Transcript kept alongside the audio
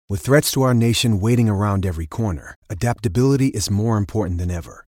With threats to our nation waiting around every corner, adaptability is more important than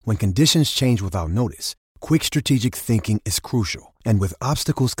ever. When conditions change without notice, quick strategic thinking is crucial. And with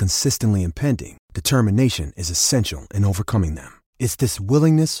obstacles consistently impending, determination is essential in overcoming them. It's this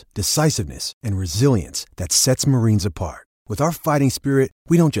willingness, decisiveness, and resilience that sets Marines apart. With our fighting spirit,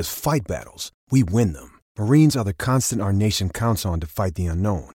 we don't just fight battles, we win them. Marines are the constant our nation counts on to fight the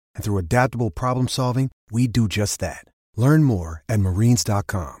unknown. And through adaptable problem solving, we do just that. Learn more at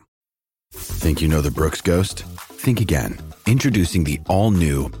marines.com. Think you know the Brooks Ghost? Think again. Introducing the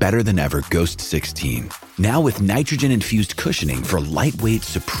all-new, better-than-ever Ghost 16. Now with nitrogen-infused cushioning for lightweight,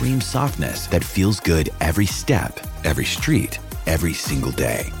 supreme softness that feels good every step, every street, every single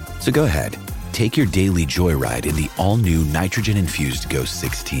day. So go ahead, take your daily joyride in the all-new nitrogen-infused Ghost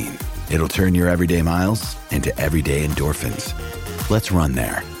 16. It'll turn your everyday miles into everyday endorphins. Let's run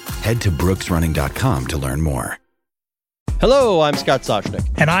there. Head to brooksrunning.com to learn more. Hello, I'm Scott Soshnick.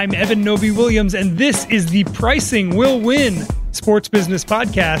 And I'm Evan Noby-Williams, and this is the Pricing Will Win sports business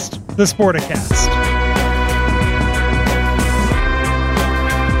podcast, The Sporticast.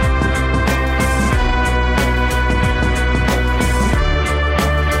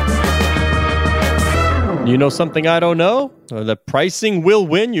 You know something I don't know? The pricing will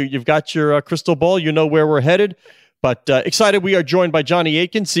win. You've got your crystal ball. You know where we're headed. But excited we are joined by Johnny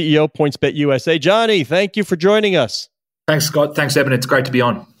Aitken, CEO, PointsBet USA. Johnny, thank you for joining us. Thanks, Scott. Thanks, Eben. It's great to be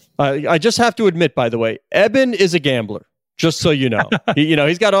on. I just have to admit, by the way, Eben is a gambler, just so you know.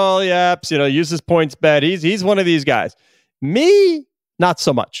 He's got all the apps, uses PointsBet. He's one of these guys. Me, not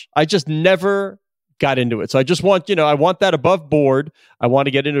so much. I just never got into it. So I just want, I want that above board. I want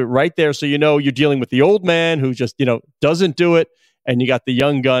to get into it right there. So, you're dealing with the old man who just, doesn't do it. And you got the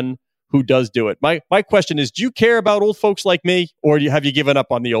young gun who does do it. My question is, do you care about old folks like me, or have you given up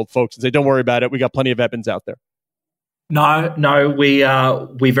on the old folks and say, don't worry about it? We got plenty of Ebens out there. No, we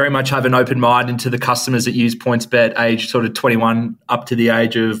very much have an open mind into the customers that use PointsBet, age sort of 21 up to the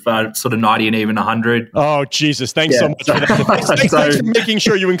age of sort of 90 and even 100. Oh, Jesus. Thanks so much for that. Thanks for making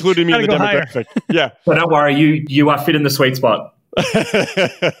sure you included me in the demographic. Yeah. But don't worry, you are fit in the sweet spot.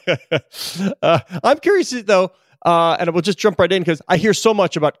 I'm curious, though, and we'll just jump right in because I hear so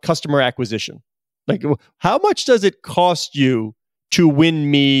much about customer acquisition. Like, how much does it cost you to win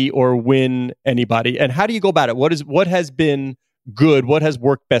me or win anybody? And how do you go about it? What has been good? What has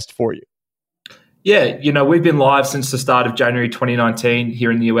worked best for you? Yeah, we've been live since the start of January 2019 here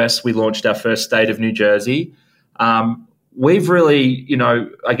in the US. We launched our first state of New Jersey. We've really,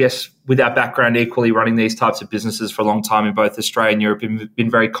 I guess with our background equally running these types of businesses for a long time in both Australia and Europe, been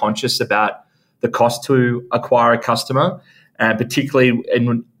very conscious about the cost to acquire a customer, and particularly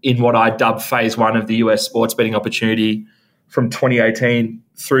in what I dub phase one of the US sports betting opportunity from 2018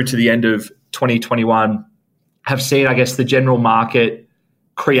 through to the end of 2021, have seen, I guess, the general market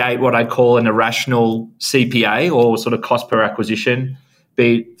create what I call an irrational CPA, or sort of cost per acquisition,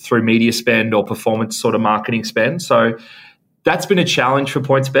 be it through media spend or performance sort of marketing spend. So that's been a challenge for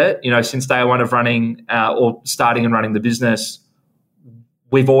PointsBet. Since day one of running or starting and running the business,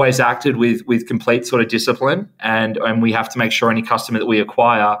 we've always acted with complete sort of discipline, and we have to make sure any customer that we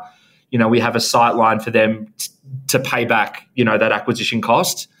acquire, we have a sight line for them to pay back, that acquisition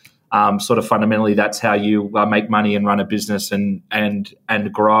cost. Sort of fundamentally, that's how you make money and run a business and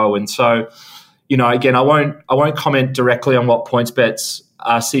grow. And so, again, I won't comment directly on what PointsBet's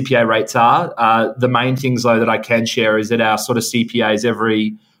CPA rates are. The main things, though, that I can share is that our sort of CPAs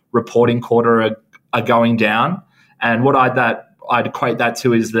every reporting quarter are going down. And what I'd equate that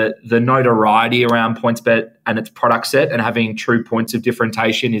to is that the notoriety around PointsBet and its product set and having true points of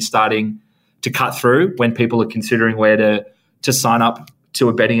differentiation is starting to cut through when people are considering where to sign up to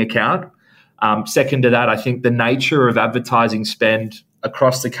a betting account. Second to that, I think the nature of advertising spend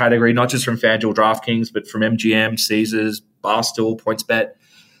across the category, not just from FanDuel, DraftKings, but from MGM, Caesars, Barstool, PointsBet,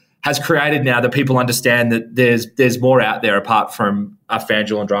 has created now that people understand that there's more out there apart from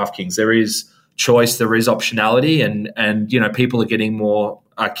FanDuel and DraftKings. There is choice, there is optionality, and people are getting more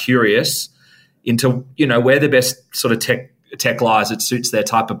curious into where the best sort of tech lies that suits their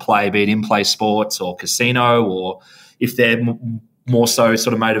type of play, be it in-play sports or casino, or if they're more so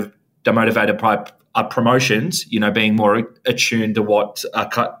sort of motivated by promotions, being more attuned to what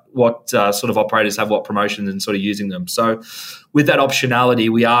sort of operators have what promotions and sort of using them. So with that optionality,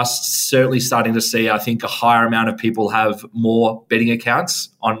 we are certainly starting to see, I think, a higher amount of people have more betting accounts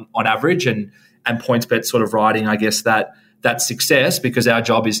on average, and PointsBet sort of riding, I guess, that success, because our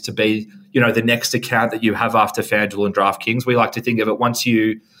job is to be, the next account that you have after FanDuel and DraftKings. We like to think of it once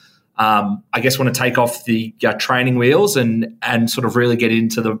you, I guess, want to take off the training wheels and sort of really get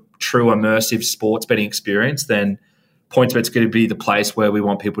into the true immersive sports betting experience, then PointsBet's going to be the place where we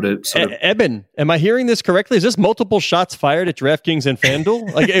want people to sort of... Eben, am I hearing this correctly? Is this multiple shots fired at DraftKings and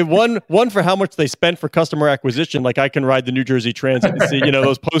FanDuel? Like one for how much they spent for customer acquisition. Like I can ride the New Jersey Transit and see,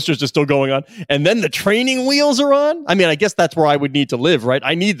 those posters are still going on. And then the training wheels are on. I mean, I guess that's where I would need to live, right?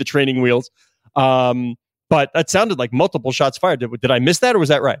 I need the training wheels. But that sounded like multiple shots fired. Did I miss that, or was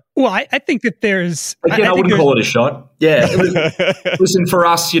that right? Well, I think that there's... Again, I wouldn't call it a shot. Yeah. Listen, for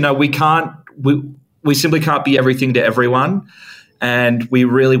us, we simply can't be everything to everyone. And we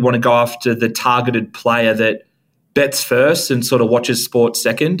really want to go after the targeted player that bets first and sort of watches sports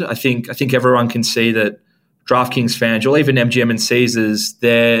second. I think everyone can see that DraftKings, FanDuel, even MGM and Caesars,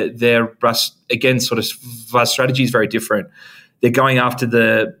 their again, sort of strategy is very different. They're going after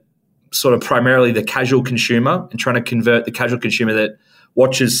the sort of primarily the casual consumer and trying to convert the casual consumer that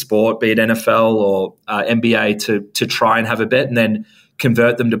watches sport, be it NFL or NBA, to try and have a bet, and then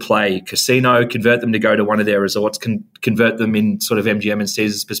convert them to play casino, convert them to go to one of their resorts, convert them in sort of MGM and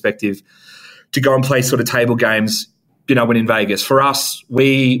Caesars perspective to go and play sort of table games, when in Vegas. For us,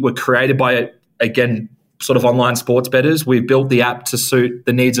 we were created by, again, sort of online sports bettors. We built the app to suit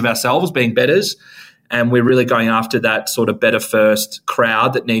the needs of ourselves, being bettors. And we're really going after that sort of better first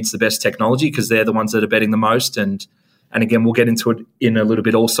crowd that needs the best technology because they're the ones that are betting the most. And again, we'll get into it in a little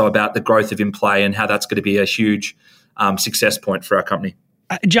bit also about the growth of in-play and how that's going to be a huge success point for our company.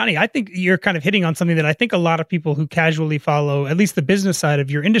 Johnny, I think you're kind of hitting on something that I think a lot of people who casually follow, at least the business side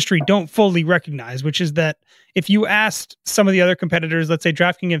of your industry, don't fully recognize, which is that if you asked some of the other competitors, let's say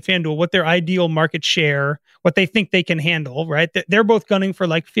DraftKings and FanDuel, what their ideal market share, what they think they can handle, right? They're both gunning for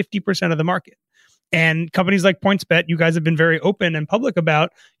like 50% of the market. And companies like PointsBet, you guys have been very open and public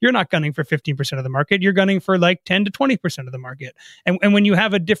about, you're not gunning for 15% of the market. You're gunning for like 10 to 20% of the market. And when you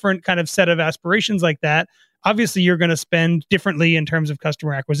have a different kind of set of aspirations like that, obviously you're going to spend differently in terms of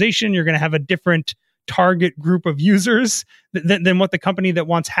customer acquisition. You're going to have a different target group of users than what the company that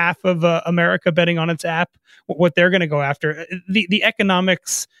wants half of America betting on its app, what they're going to go after. The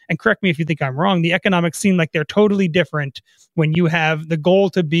economics, and correct me if you think I'm wrong, the economics seem like they're totally different when you have the goal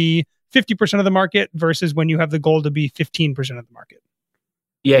to be 50% of the market versus when you have the goal to be 15% of the market.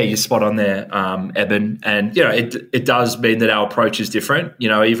 Yeah, you're spot on there, Eben. And, it does mean that our approach is different.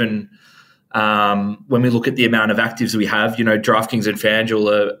 Even when we look at the amount of actives we have, DraftKings and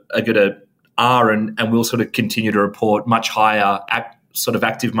FanDuel are and will sort of continue to report much higher sort of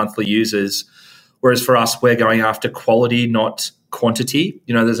active monthly users. Whereas for us, we're going after quality, not quantity.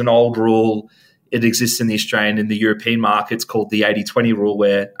 There's an old rule. It exists in the Australian and the European markets called the 80-20 rule,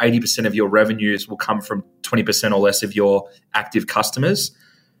 where 80% of your revenues will come from 20% or less of your active customers.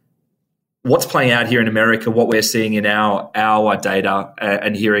 What's playing out here in America, what we're seeing in our data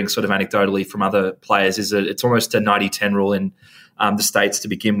and hearing sort of anecdotally from other players is that it's almost a 90-10 rule in the States to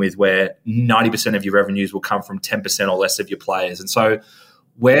begin with, where 90% of your revenues will come from 10% or less of your players. And so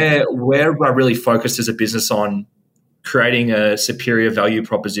we're really focused as a business on creating a superior value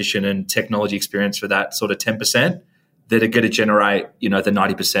proposition and technology experience for that sort of 10% that are going to generate, the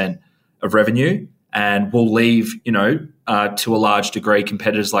 90% of revenue. And we'll leave, to a large degree,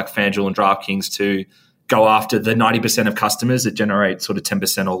 competitors like FanDuel and DraftKings to go after the 90% of customers that generate sort of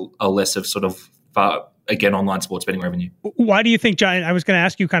 10% or less of sort of, again, online sports betting revenue. Why do you think, John, I was going to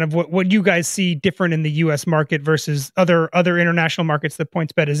ask you kind of what you guys see different in the U.S. market versus other international markets that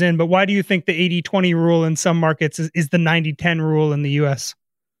PointsBet is in, but why do you think the 80-20 rule in some markets is the 90-10 rule in the U.S.?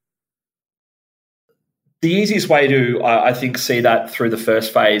 The easiest way to, I think, see that through the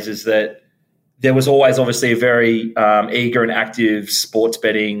first phase is that there was always obviously a very eager and active sports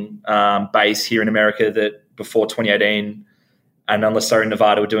betting base here in America that before 2018, and unless they're in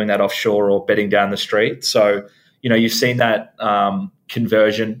Nevada, were doing that offshore or betting down the street. So, you've seen that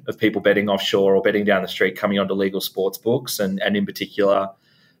conversion of people betting offshore or betting down the street coming onto legal sports books, and in particular,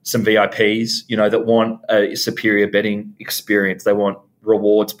 some VIPs, that want a superior betting experience. They want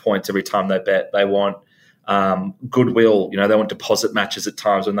rewards points every time they bet. They want goodwill. They want deposit matches at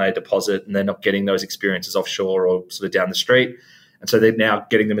times when they deposit, and they're not getting those experiences offshore or sort of down the street. And so they're now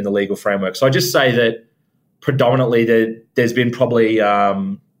getting them in the legal framework. So I just say that predominantly there's been probably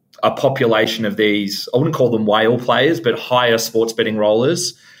a population of these, I wouldn't call them whale players, but higher sports betting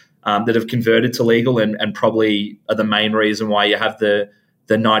rollers that have converted to legal and probably are the main reason why you have the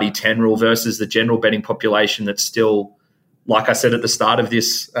 90-10 rule versus the general betting population that's still, like I said at the start of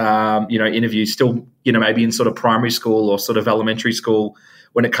this interview, still, maybe in sort of primary school or sort of elementary school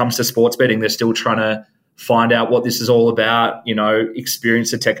when it comes to sports betting. They're still trying to find out what this is all about,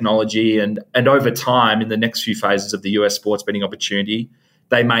 experience the technology. And over time, in the next few phases of the US sports betting opportunity,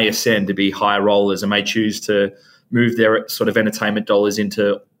 they may ascend to be higher rollers and may choose to move their sort of entertainment dollars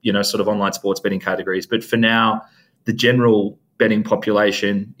into, sort of online sports betting categories. But for now, the general betting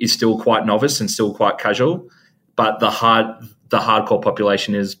population is still quite novice and still quite casual, but the hardcore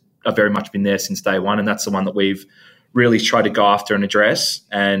population have very much been there since day one, and that's the one that we've really tried to go after and address.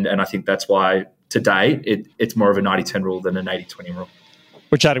 And I think that's why today it's more of a 90-10 rule than an 80-20 rule.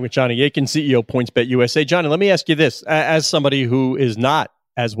 We're chatting with Johnny Akin, CEO, PointsBet USA. Johnny, let me ask you this. As somebody who is not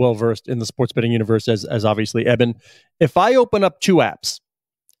as well-versed in the sports betting universe as obviously Eben, if I open up two apps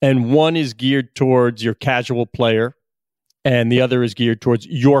and one is geared towards your casual player and the other is geared towards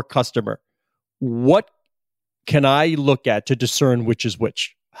your customer, what can I look at to discern which is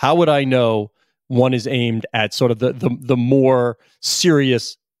which? How would I know one is aimed at sort of the more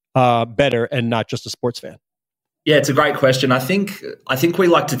serious bettor and not just a sports fan? Yeah, it's a great question. I think we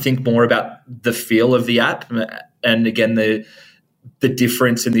like to think more about the feel of the app and again the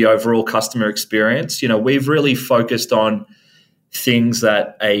difference in the overall customer experience. We've really focused on things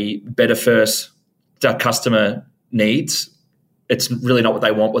that a better first customer needs. It's really not what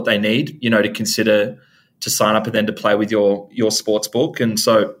they want, what they need, to consider to sign up and then to play with your sports book. And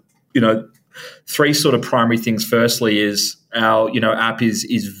so, three sort of primary things. Firstly is our, app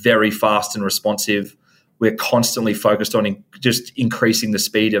is very fast and responsive. We're constantly focused on just increasing the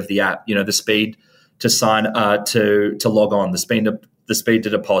speed of the app, the speed to sign, to log on, the speed to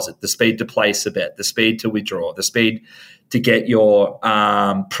deposit, the speed to place a bet, the speed to withdraw, the speed to get your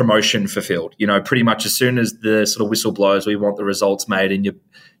promotion fulfilled. Pretty much as soon as the sort of whistle blows, we want the results made and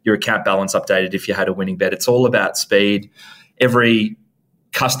your account balance updated if you had a winning bet. It's all about speed. Every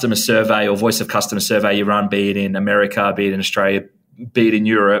customer survey or voice of customer survey you run, be it in America, be it in Australia, be it in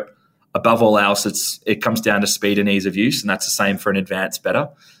Europe, above all else, it comes down to speed and ease of use, and that's the same for an advanced bettor.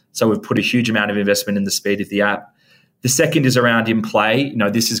 So we've put a huge amount of investment in the speed of the app. The second is around in play.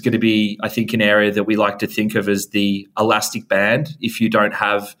 This is going to be, I think, an area that we like to think of as the elastic band. If you don't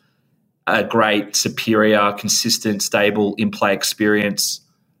have a great, superior, consistent, stable in-play experience,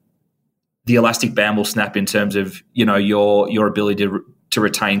 the elastic band will snap in terms of, your ability to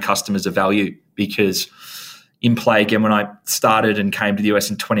retain customers of value. Because in play, again, when I started and came to the US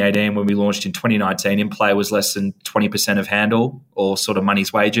in 2018, when we launched in 2019, in play was less than 20% of handle or sort of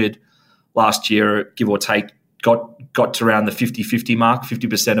monies wagered. Last year, give or take, got to around the 50-50 mark,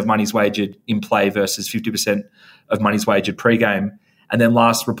 50% of monies wagered in play versus 50% of monies wagered pre-game. And then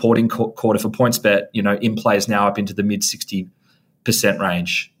last reporting quarter for PointsBet, in play is now up into the mid 60%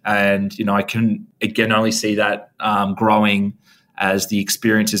 range. And, I can, again, only see that growing as the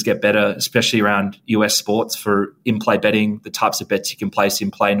experiences get better, especially around US sports for in-play betting, the types of bets you can place in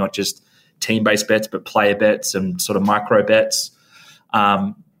play, not just team-based bets, but player bets and sort of micro bets.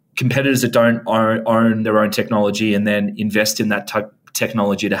 Competitors that don't own their own technology and then invest in that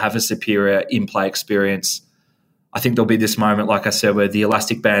technology to have a superior in-play experience, I think there'll be this moment, like I said, where the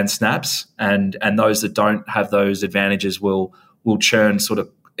elastic band snaps and those that don't have those advantages will churn sort of,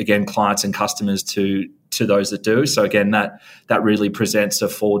 again, clients and customers to those that do. So again, that really presents a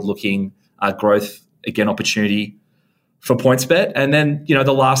forward-looking growth, again, opportunity for PointsBet. And then,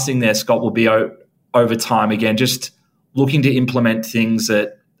 the last thing there, Scott, will be over time, again, just looking to implement things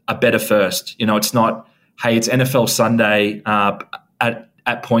that are better first. It's not, hey, it's NFL Sunday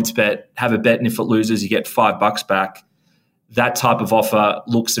at PointsBet, have a bet, and if it loses, you get $5 back. That type of offer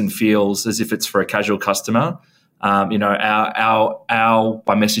looks and feels as if it's for a casual customer. Our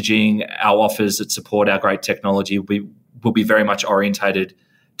by messaging, our offers that support our great technology, we will be very much orientated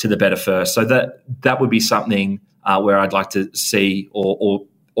to the better first. So that would be something where I'd like to see or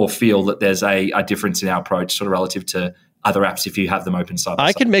feel that there's a difference in our approach, sort of relative to other apps if you have them open side by side.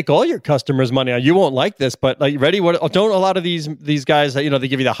 I can make all your customers money. You won't like this, but ready? What don't a lot of these guys? They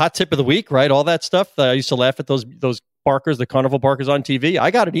give you the hot tip of the week, right? All that stuff. I used to laugh at those Barkers, the carnival Barkers on TV.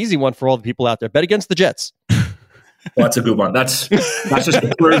 I got an easy one for all the people out there. Bet against the Jets. Well, that's a good one. That's just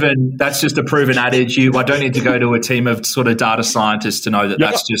a proven adage. I don't need to go to a team of sort of data scientists to know that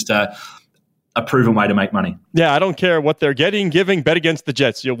that's just a proven way to make money. Yeah, I don't care what they're giving. Bet against the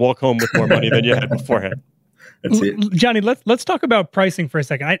Jets. You'll walk home with more money than you had beforehand. That's it. Johnny, let's talk about pricing for a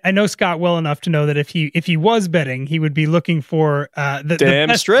second. I know Scott well enough to know that if he was betting, he would be looking for the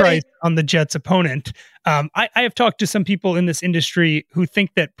best price on the Jets' opponent. I have talked to some people in this industry who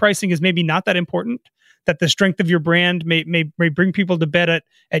think that pricing is maybe not that important, that the strength of your brand may bring people to bet at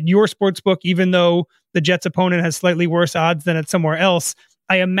your sportsbook, even though the Jets' opponent has slightly worse odds than at somewhere else.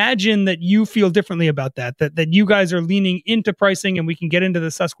 I imagine that you feel differently about that you guys are leaning into pricing, and we can get into the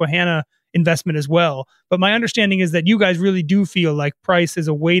Susquehanna investment as well. But my understanding is that you guys really do feel like price is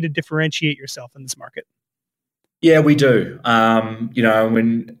a way to differentiate yourself in this market. Yeah, we do. And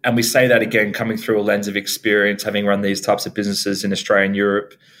we say that again, coming through a lens of experience, having run these types of businesses in Australia and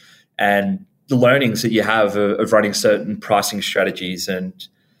Europe. And, the learnings that you have of running certain pricing strategies. And,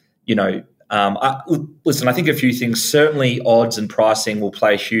 listen, I think a few things, certainly odds and pricing will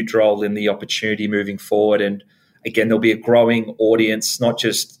play a huge role in the opportunity moving forward. And again, there'll be a growing audience, not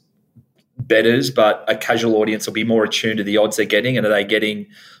just bettors, but a casual audience will be more attuned to the odds they're getting. And are they getting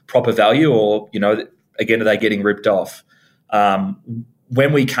proper value, or, again, are they getting ripped off?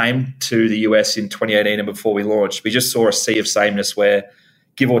 When we came to the US in 2018 and before we launched, we just saw a sea of sameness where,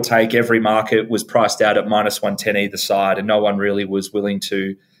 give or take, every market was priced out at minus 110 either side, and no one really was willing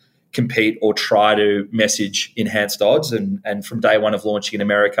to compete or try to message enhanced odds. And from day one of launching in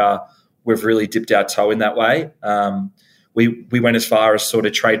America, we've really dipped our toe in that way. We went as far as sort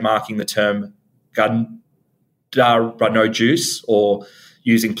of trademarking the term no juice, or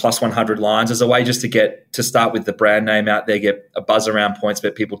using plus 100 lines as a way just to start with the brand name out there, get a buzz around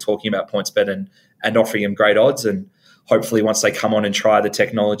PointsBet, people talking about PointsBet and offering them great odds. And hopefully once they come on and try the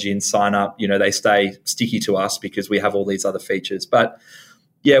technology and sign up, they stay sticky to us because we have all these other features. But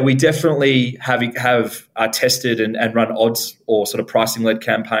yeah, we definitely have tested and run odds or sort of pricing-led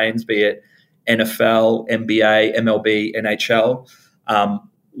campaigns, be it NFL, NBA, MLB, NHL.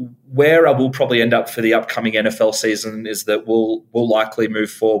 Where I will probably end up for the upcoming NFL season is that we'll likely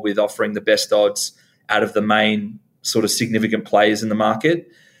move forward with offering the best odds out of the main sort of significant players in the market.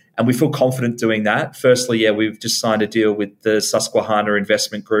 And we feel confident doing that. Firstly, we've just signed a deal with the Susquehanna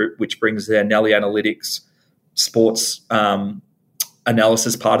Investment Group, which brings their Nelly Analytics sports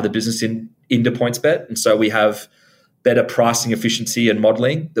analysis part of the business into PointsBet. And so we have better pricing efficiency and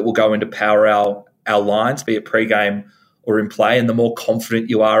modeling that will go into power our lines, be it pre-game or in play. And the more confident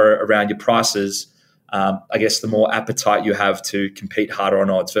you are around your prices, I guess the more appetite you have to compete harder on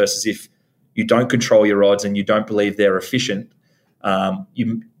odds, versus if you don't control your odds and you don't believe they're efficient,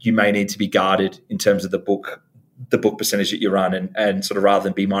 you may need to be guarded in terms of the book percentage that you run, and sort of rather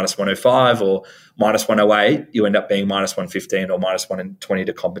than be minus 105 or minus 108, you end up being minus 115 or minus 120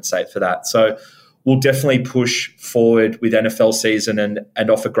 to compensate for that. So we'll definitely push forward with NFL season and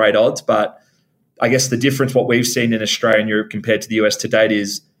offer great odds. But I guess the difference, what we've seen in Australia and Europe compared to the US to date,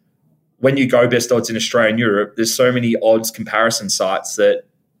 is when you go best odds in Australia and Europe, there's so many odds comparison sites that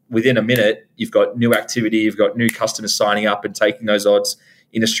within a minute, you've got new activity, you've got new customers signing up and taking those odds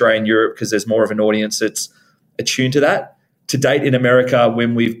in Australia and Europe because there's more of an audience that's attuned to that. To date in America,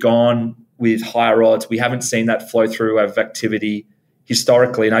 when we've gone with higher odds, we haven't seen that flow through of activity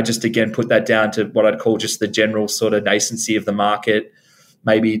historically. And I just, again, put that down to what I'd call just the general sort of nascency of the market.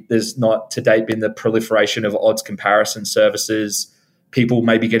 Maybe there's not to date been the proliferation of odds comparison services. People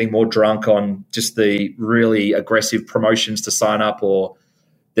may be getting more drunk on just the really aggressive promotions to sign up, or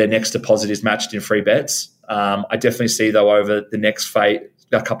their next deposit is matched in free bets. I definitely see, though, over the next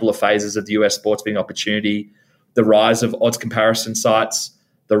a couple of phases of the US sports betting opportunity, the rise of odds comparison sites,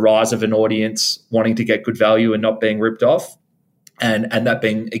 the rise of an audience wanting to get good value and not being ripped off, and that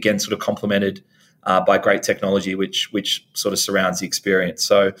being, again, sort of complemented by great technology, which sort of surrounds the experience.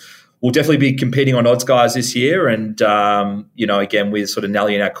 So we'll definitely be competing on odds guys this year. And, again, with sort of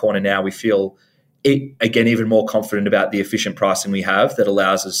Nelly in our corner now, we feel, even more confident about the efficient pricing we have that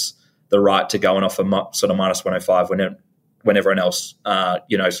allows us the right to go and offer sort of minus 105 when everyone else,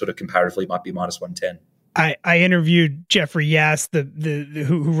 sort of comparatively might be minus 110. I interviewed Jeffrey Yass,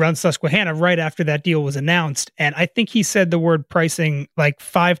 who runs Susquehanna, right after that deal was announced, and I think he said the word pricing like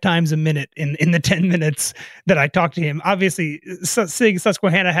 5 times a minute in the 10 minutes that I talked to him. Obviously,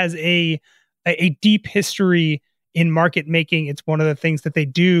 Susquehanna has a deep history in market making. It's one of the things that they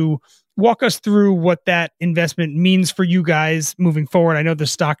do. Walk us through what that investment means for you guys moving forward. I know the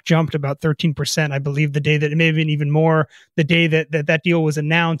stock jumped about 13%, I believe, the day that, it may have been even more, the day that deal was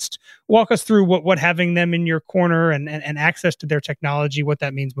announced. Walk us through what having them in your corner and access to their technology, what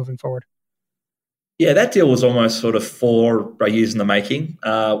that means moving forward. Yeah, that deal was almost sort of 4 years in the making.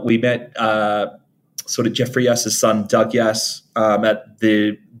 We met sort of Jeffrey Yass's son, Doug Yass, at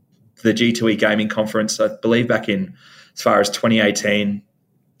the G2E gaming conference, I believe back in as far as 2018.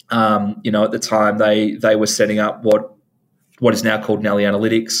 At the time they were setting up what is now called Nelly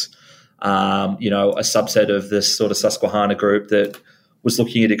Analytics, a subset of this sort of Susquehanna group that was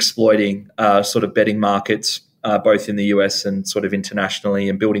looking at exploiting sort of betting markets, both in the US and sort of internationally,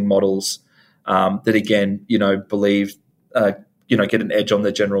 and building models that, again, believe, get an edge on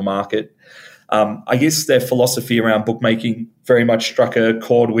the general market. I guess their philosophy around bookmaking very much struck a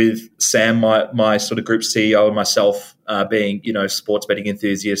chord with Sam, my sort of group CEO, and myself, being, sports betting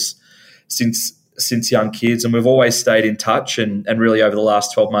enthusiasts since young kids. And we've always stayed in touch. And really over the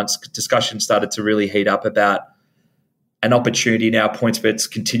last 12 months, discussion started to really heat up about an opportunity now. PointsBet's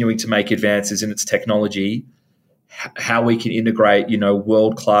continuing to make advances in its technology. how we can integrate,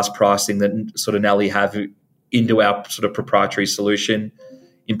 world-class pricing that sort of Nelly have into our sort of proprietary solution,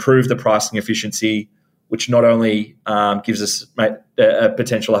 improve the pricing efficiency, which not only gives us a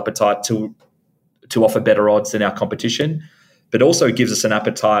potential appetite to offer better odds than our competition, but also gives us an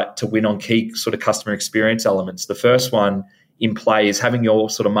appetite to win on key sort of customer experience elements. The first one in play is having your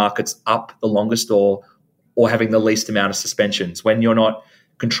sort of markets up the longest or having the least amount of suspensions. When you're not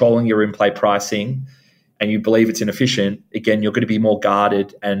controlling your in-play pricing and you believe it's inefficient, again, you're going to be more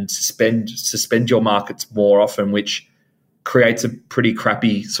guarded and suspend your markets more often, which creates a pretty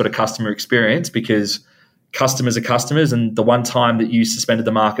crappy sort of customer experience because customers are customers, and the one time that you suspended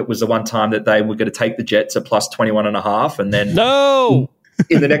the market was the one time that they were going to take the Jets at plus 21.5, and then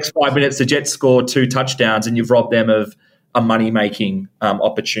in the next 5 minutes the Jets scored 2 touchdowns and you've robbed them of a money-making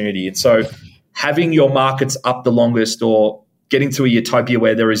opportunity. And so having your markets up the longest or getting to a utopia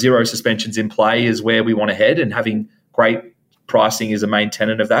where there are 0 suspensions in play is where we want to head, and having great pricing is a main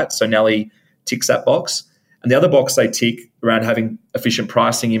tenet of that. So Nelly ticks that box. And the other box they tick around having efficient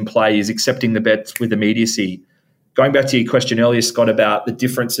pricing in play is accepting the bets with immediacy. Going back to your question earlier, Scott, about the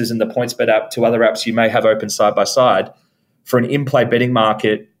differences in the PointsBet app to other apps you may have open side by side, for an in-play betting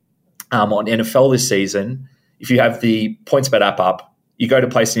market on NFL this season, if you have the PointsBet app up, you go to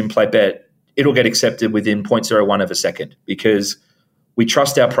place an in-play bet, it'll get accepted within 0.01 of a second because we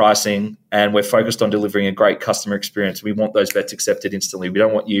trust our pricing and we're focused on delivering a great customer experience. We want those bets accepted instantly. We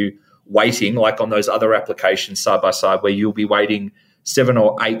don't want you waiting like on those other applications side by side where you'll be waiting 7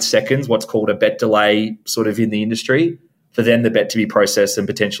 or 8 seconds, what's called a bet delay sort of in the industry, for then the bet to be processed and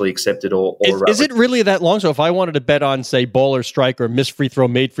potentially accepted or is it really that long? So if I wanted to bet on, say, ball or strike or missed free throw,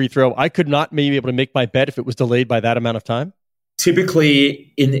 made free throw, I could not maybe be able to make my bet if it was delayed by that amount of time?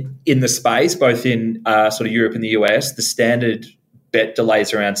 Typically in the space, both in sort of Europe and the US, the standard bet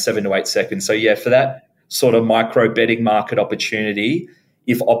delays around 7 to 8 seconds. So yeah, for that sort of micro betting market opportunity,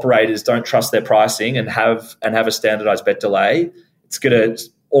 if operators don't trust their pricing and have a standardized bet delay, it's going to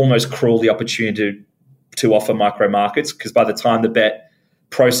almost cruel the opportunity to offer micro markets, because by the time the bet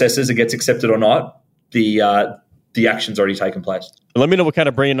processes and gets accepted or not, the action's already taken place. Let me know what kind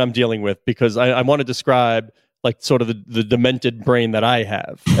of brain I'm dealing with, because I want to describe like sort of the demented brain that I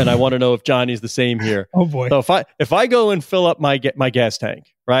have, and I want to know if Johnny's the same here. Oh boy! So if I go and fill up my gas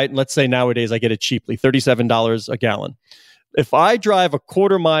tank, right? And let's say nowadays I get it cheaply, $37 a gallon. If I drive a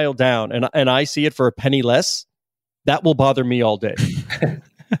quarter mile down and I see it for a penny less, that will bother me all day.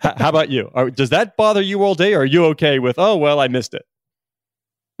 How about you? Does that bother you all day, or are you okay with, oh, well, I missed it?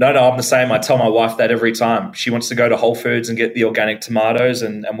 No, I'm the same. I tell my wife that every time. She wants to go to Whole Foods and get the organic tomatoes,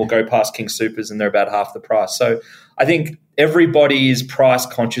 and we'll go past King Soopers and they're about half the price. So I think everybody is price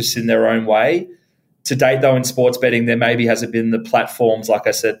conscious in their own way. To date, though, in sports betting, there maybe hasn't been the platforms, like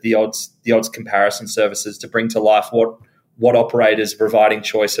I said, the odds comparison services to bring to life what operators are providing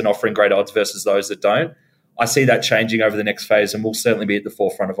choice and offering great odds versus those that don't. I see that changing over the next phase, and we'll certainly be at the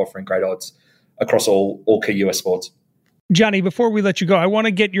forefront of offering great odds across all key US sports. Johnny, before we let you go, I want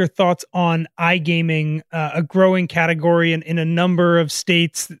to get your thoughts on iGaming, a growing category in a number of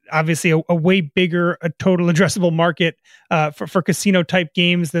states, obviously a way bigger total addressable market for casino-type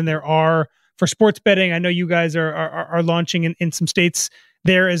games than there are for sports betting. I know you guys are launching in some states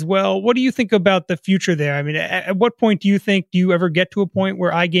there as well. What do you think about the future there? I mean, at what point do you ever get to a point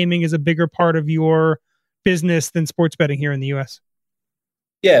where iGaming is a bigger part of your business than sports betting here in the US?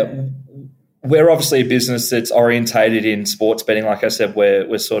 Yeah, we're obviously a business that's orientated in sports betting. Like I said,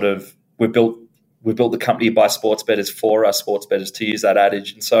 we've built the company by sports bettors for our sports bettors, to use that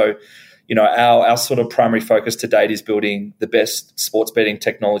adage. And so, our sort of primary focus to date is building the best sports betting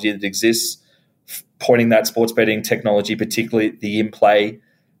technology that exists, pointing that sports betting technology, particularly the in-play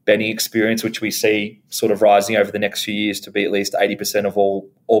betting experience, which we see sort of rising over the next few years to be at least 80% of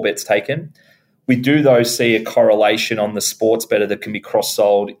all bets taken. We do, though, see a correlation on the sports bettor that can be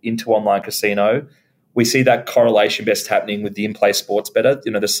cross-sold into online casino. We see that correlation best happening with the in-play sports bettor.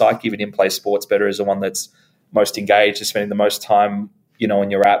 The psyche of an in-play sports bettor is the one that's most engaged, is spending the most time,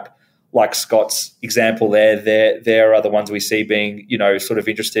 on your app. Like Scott's example there are the ones we see being, sort of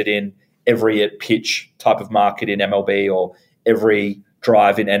interested in every at pitch type of market in MLB or every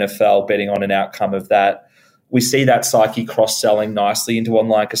drive in NFL, betting on an outcome of that. We see that psyche cross-selling nicely into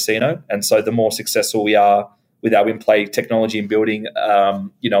online casino. And so the more successful we are with our in-play technology and building, a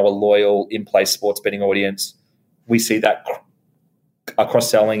loyal in-play sports betting audience, we see that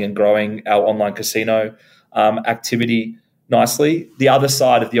cross-selling and growing our online casino activity nicely. The other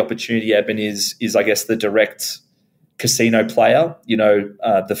side of the opportunity, Eben, is I guess the direct casino player,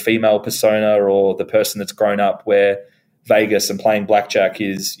 the female persona or the person that's grown up where Vegas and playing blackjack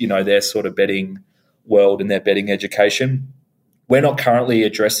is, their sort of betting world and their betting education. We're not currently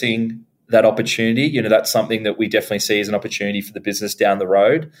addressing that opportunity. That's something that we definitely see as an opportunity for the business down the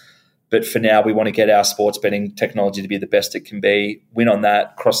road. But for now, we want to get our sports betting technology to be the best it can be, win on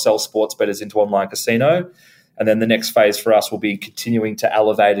that, cross-sell sports bettors into online casino. And then the next phase for us will be continuing to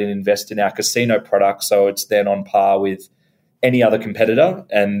elevate and invest in our casino product so it's then on par with any other competitor.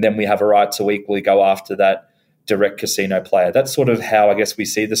 And then we have a right to equally go after that direct casino player. That's sort of how I guess we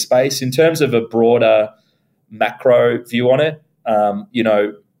see the space. In terms of a broader macro view on it,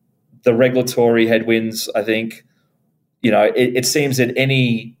 the regulatory headwinds, I think, it seems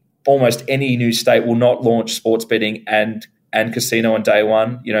that almost any new state will not launch sports betting and casino on day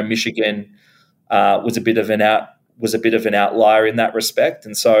one. Michigan was a bit of an outlier in that respect.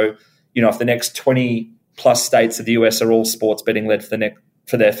 And so, if the next 20 plus states of the US are all sports betting led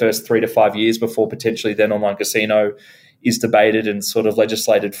for their first 3 to 5 years before potentially then online casino is debated and sort of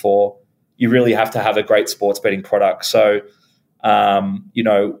legislated for, you really have to have a great sports betting product. So,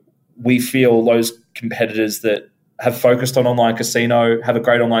 we feel those competitors that have focused on online casino, have a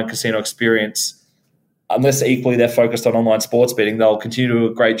great online casino experience, unless equally they're focused on online sports betting, they'll continue to do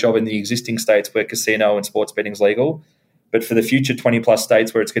a great job in the existing states where casino and sports betting is legal. But for the future 20 plus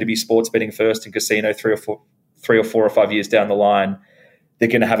states where it's going to be sports betting first and casino 3 or 4 or 5 years down the line, they're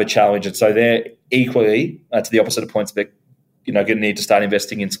going to have a challenge. And so they're equally, to the opposite of points, but going to need to start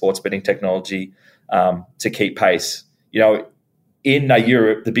investing in sports betting technology to keep pace. In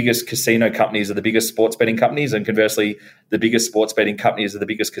Europe, the biggest casino companies are the biggest sports betting companies, and conversely, the biggest sports betting companies are the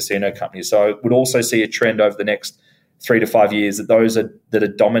biggest casino companies. So I would also see a trend over the next 3 to 5 years that those that are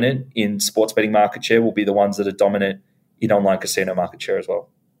dominant in sports betting market share will be the ones that are dominant in online casino market share as well.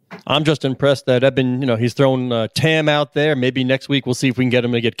 I'm just impressed that Eben, he's thrown Tam out there. Maybe next week we'll see if we can get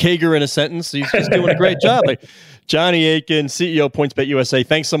him to get Kager in a sentence. He's just doing a great job. Johnny Aiken, CEO PointsBet USA,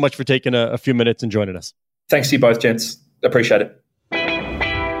 thanks so much for taking a few minutes and joining us. Thanks to you both, gents. Appreciate it.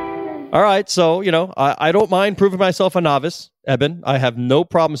 All right. So, I don't mind proving myself a novice, Eben. I have no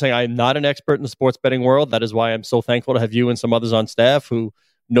problem saying I am not an expert in the sports betting world. That is why I'm so thankful to have you and some others on staff who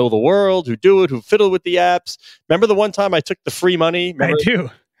know the world, who do it, who fiddle with the apps. Remember the one time I took the free money? Remember? I do.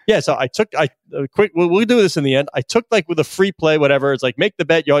 Yeah. So we'll do this in the end. I took with a free play, whatever. It's like, make the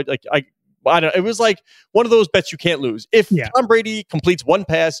bet. I don't know. It was like one of those bets you can't lose. If Tom Brady completes one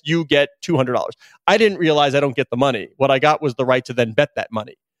pass, you get $200. I didn't realize I don't get the money. What I got was the right to then bet that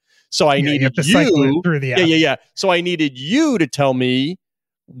money. So I needed you through the app. So I needed you to tell me,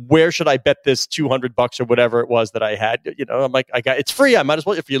 where should I bet this $200 or whatever it was that I had? I'm like, it's free. I might as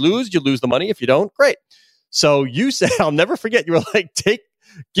well. If you lose the money. If you don't, great. So you said, I'll never forget. You were like,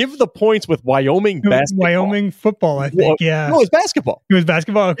 give the points with Wyoming basketball. Wyoming football, I think. Yeah. No, it was basketball. It was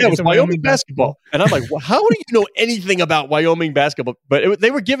basketball. Okay, yeah, it was Wyoming basketball. And I'm like, well, how do you know anything about Wyoming basketball? But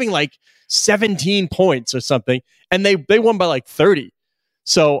they were giving like 17 points or something, and they won by like 30.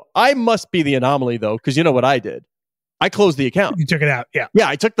 So I must be the anomaly, though, because you know what I did? I closed the account. You took it out, yeah. Yeah,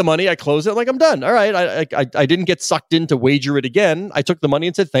 I took the money. I closed it. I'm like, I'm done. All right. I didn't get sucked in to wager it again. I took the money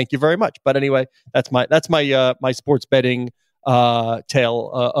and said, thank you very much. But anyway, that's my sports betting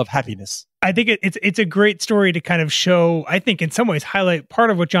tale of happiness. I think it's a great story to kind of show, I think in some ways highlight part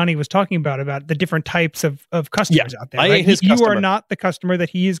of what Johnny was talking about the different types of customers out there. I ain't his you customer. are not the customer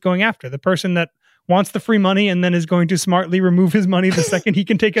that he is going after. The person that wants the free money and then is going to smartly remove his money the second he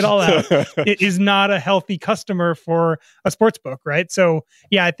can take it all out. It is not a healthy customer for a sports book, right? So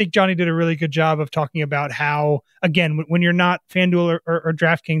yeah, I think Johnny did a really good job of talking about how, again, when you're not FanDuel or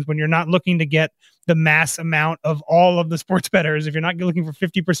DraftKings, when you're not looking to get the mass amount of all of the sports bettors, if you're not looking for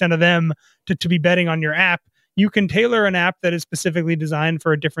 50% of them to be betting on your app, you can tailor an app that is specifically designed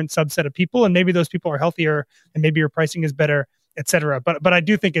for a different subset of people. And maybe those people are healthier and maybe your pricing is better, etc. But I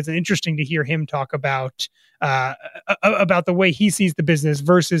do think it's interesting to hear him talk about the way he sees the business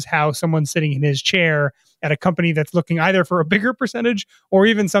versus how someone sitting in his chair at a company that's looking either for a bigger percentage or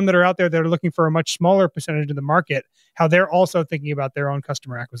even some that are out there that are looking for a much smaller percentage of the market, how they're also thinking about their own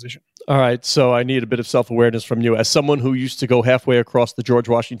customer acquisition. All right. So I need a bit of self-awareness from you. As someone who used to go halfway across the George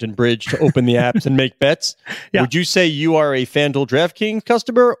Washington Bridge to open the apps and make bets, would you say you are a FanDuel DraftKings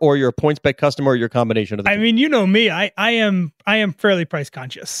customer or you're a PointsBet customer or your combination of the two? I mean, you know me. I am fairly price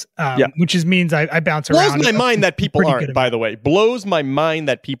conscious, which means I bounce around. Blows my mind that people aren't, by the way. Blows my mind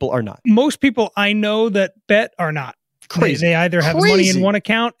that people are not. Most people I know that bet are not. Crazy. They either have money in one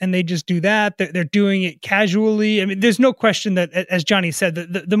account and they just do that. They're doing it casually. I mean, there's no question that, as Johnny said,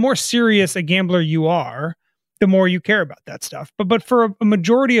 the more serious a gambler you are, the more you care about that stuff. But for a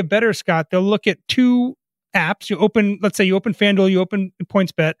majority of bettors, Scott, they'll look at two apps. Let's say you open FanDuel, you open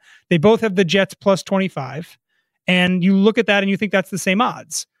PointsBet. They both have the Jets plus 25. And you look at that and you think that's the same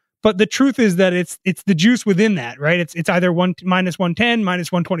odds. But the truth is that it's the juice within that, right? It's either minus 110,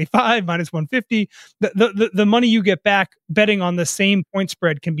 minus 125, minus 150. The money you get back betting on the same point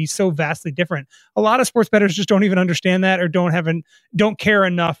spread can be so vastly different. A lot of sports bettors just don't even understand that, or don't care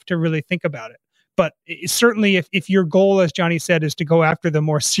enough to really think about it. But certainly if your goal, as Johnny said, is to go after the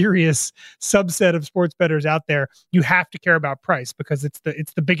more serious subset of sports bettors out there, you have to care about price, because it's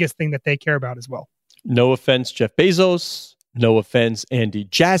the biggest thing that they care about as well. No offense, Jeff Bezos. No offense, Andy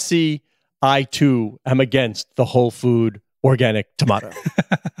Jassy. I, too, am against the whole food organic tomato.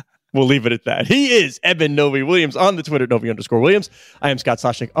 We'll leave it at that. He is Eben Novy-Williams on the Twitter, Novy_Williams. I am Scott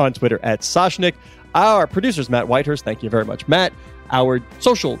Soshnick on Twitter @Soshnick. Our producer's Matt Whitehurst. Thank you very much, Matt. Our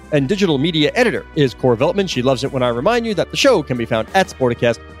social and digital media editor is Cora Veltman. She loves it when I remind you that the show can be found at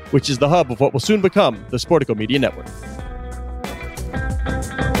Sporticast, which is the hub of what will soon become the Sportico Media Network.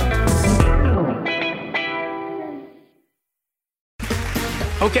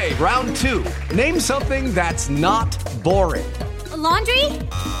 Okay, round two. Name something that's not boring. A laundry?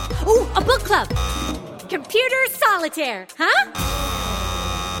 Ooh, a book club. Computer solitaire, huh?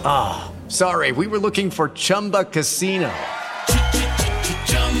 Ah, sorry, we were looking for Chumba Casino.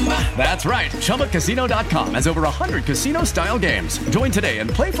 That's right, ChumbaCasino.com has over 100 casino-style games. Join today and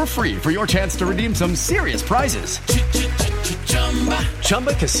play for free for your chance to redeem some serious prizes.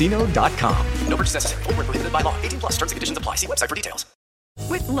 ChumbaCasino.com. No purchase necessary. Void where prohibited by law. 18+. Terms and conditions apply. See website for details.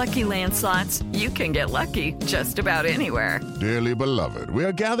 With Lucky Land Slots, you can get lucky just about anywhere. Dearly beloved, we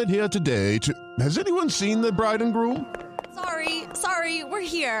are gathered here today to... Has anyone seen the bride and groom? Sorry, we're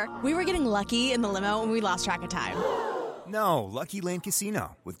here. We were getting lucky in the limo and we lost track of time. No, Lucky Land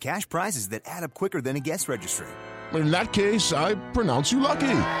Casino, with cash prizes that add up quicker than a guest registry. In that case, I pronounce you lucky.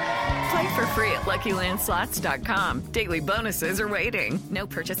 Play for free at LuckyLandSlots.com. Daily bonuses are waiting. No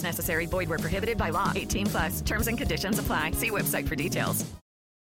purchase necessary. Void where prohibited by law. 18+. Terms and conditions apply. See website for details.